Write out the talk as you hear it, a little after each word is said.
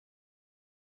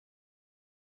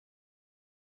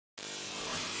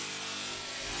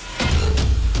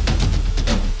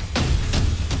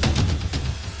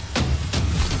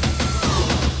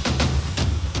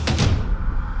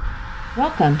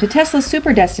Welcome to Tesla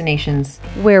Super Destinations,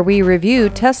 where we review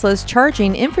Tesla's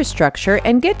charging infrastructure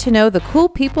and get to know the cool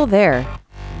people there.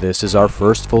 This is our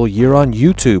first full year on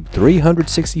YouTube,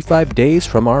 365 days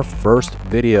from our first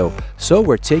video. So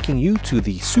we're taking you to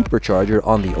the Supercharger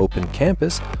on the open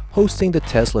campus, hosting the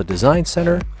Tesla Design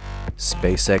Center,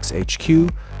 SpaceX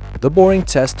HQ, the boring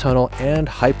test tunnel, and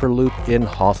Hyperloop in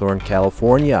Hawthorne,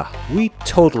 California. We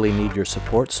totally need your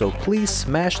support, so please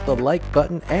smash the like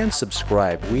button and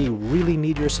subscribe. We really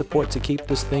need your support to keep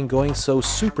this thing going, so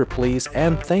super please,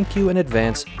 and thank you in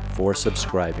advance for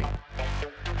subscribing.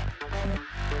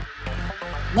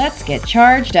 Let's get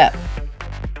charged up.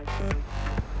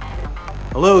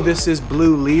 Hello, this is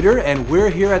Blue Leader, and we're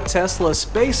here at Tesla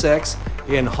SpaceX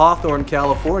in Hawthorne,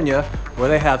 California, where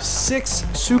they have 6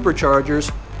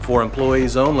 superchargers for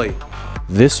employees only.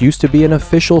 This used to be an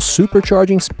official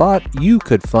supercharging spot you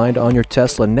could find on your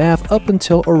Tesla nav up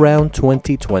until around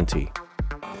 2020.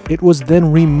 It was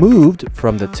then removed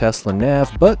from the Tesla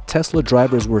nav, but Tesla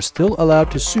drivers were still allowed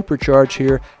to supercharge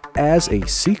here as a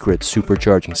secret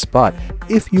supercharging spot.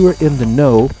 If you were in the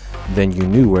know, then you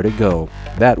knew where to go.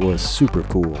 That was super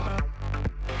cool.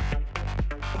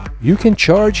 You can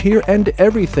charge here and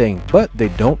everything, but they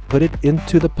don't put it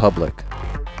into the public.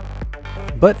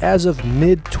 But as of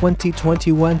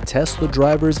mid-2021, Tesla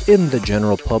drivers in the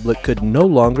general public could no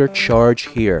longer charge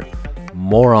here.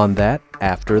 More on that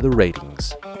after the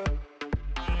ratings.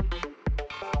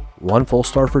 1 full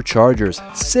star for chargers,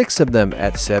 6 of them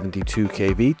at 72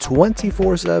 kV,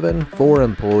 24/7 for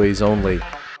employees only.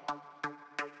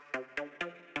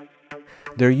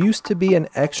 There used to be an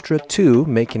extra 2,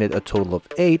 making it a total of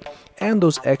 8, and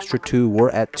those extra 2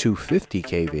 were at 250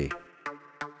 kV.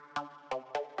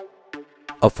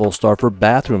 A full star for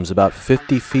bathrooms about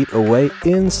 50 feet away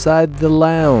inside the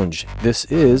lounge. This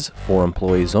is for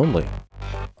employees only.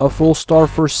 A full star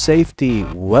for safety,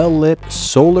 well-lit,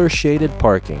 solar-shaded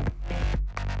parking.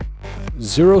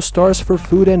 0 stars for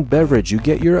food and beverage. You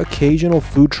get your occasional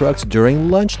food trucks during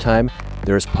lunchtime.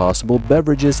 There's possible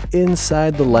beverages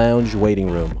inside the lounge waiting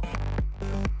room.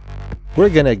 We're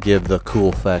gonna give the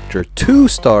cool factor 2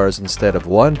 stars instead of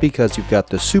 1 because you've got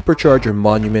the Supercharger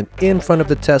monument in front of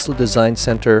the Tesla Design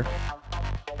Center,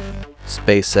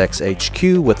 SpaceX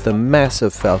HQ with the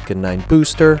massive Falcon 9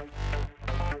 booster,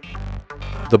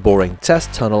 the boring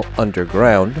test tunnel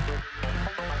underground,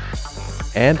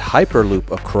 and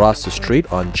Hyperloop across the street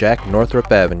on Jack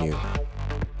Northrop Avenue.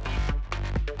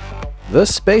 The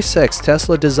SpaceX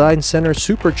Tesla Design Center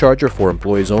Supercharger for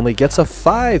employees only gets a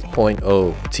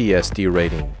 5.0 TSD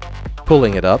rating,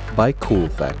 pulling it up by cool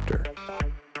factor.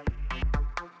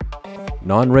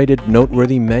 Non-rated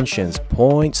noteworthy mentions: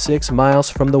 0.6 miles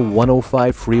from the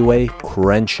 105 freeway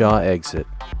Crenshaw exit.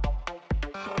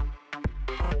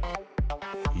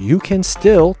 You can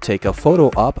still take a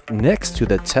photo op next to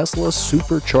the Tesla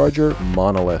Supercharger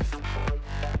monolith.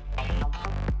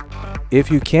 If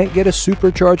you can't get a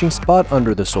supercharging spot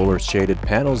under the solar shaded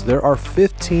panels, there are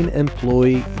 15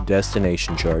 employee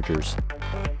destination chargers.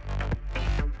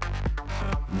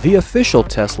 The official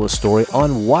Tesla story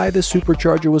on why the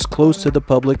supercharger was closed to the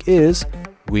public is: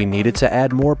 we needed to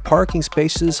add more parking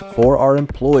spaces for our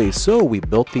employees, so we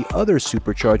built the other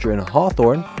supercharger in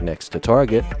Hawthorne next to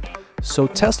Target, so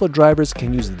Tesla drivers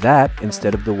can use that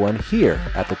instead of the one here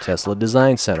at the Tesla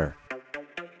Design Center.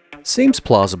 Seems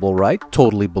plausible, right?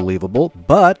 Totally believable,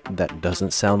 but that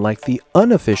doesn't sound like the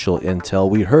unofficial intel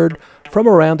we heard from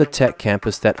around the tech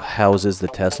campus that houses the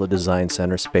Tesla Design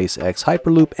Center, SpaceX,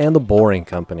 Hyperloop, and the Boring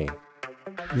Company.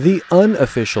 The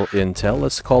unofficial intel,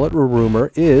 let's call it a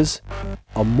rumor, is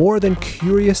a more than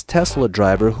curious Tesla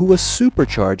driver who was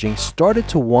supercharging started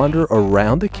to wander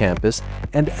around the campus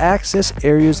and access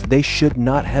areas they should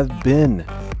not have been.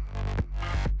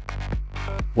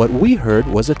 What we heard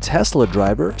was a Tesla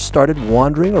driver started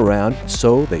wandering around,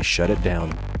 so they shut it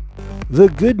down. The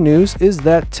good news is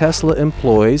that Tesla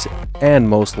employees, and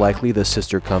most likely the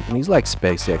sister companies like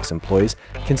SpaceX employees,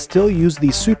 can still use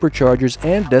these superchargers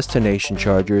and destination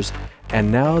chargers, and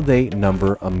now they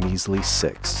number a measly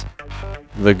 6.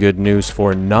 The good news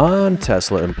for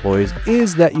non-Tesla employees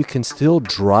is that you can still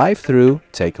drive through,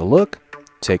 take a look,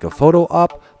 take a photo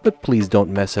op, but please don't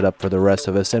mess it up for the rest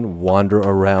of us and wander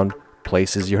around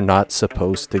places you're not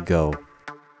supposed to go.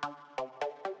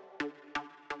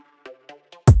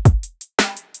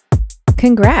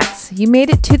 Congrats, you made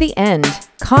it to the end.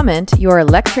 Comment your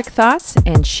electric thoughts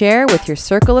and share with your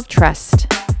circle of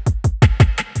trust.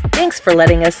 Thanks for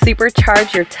letting us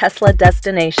supercharge your Tesla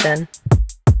destination.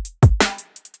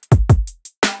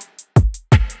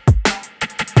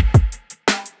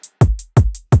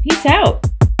 Peace out.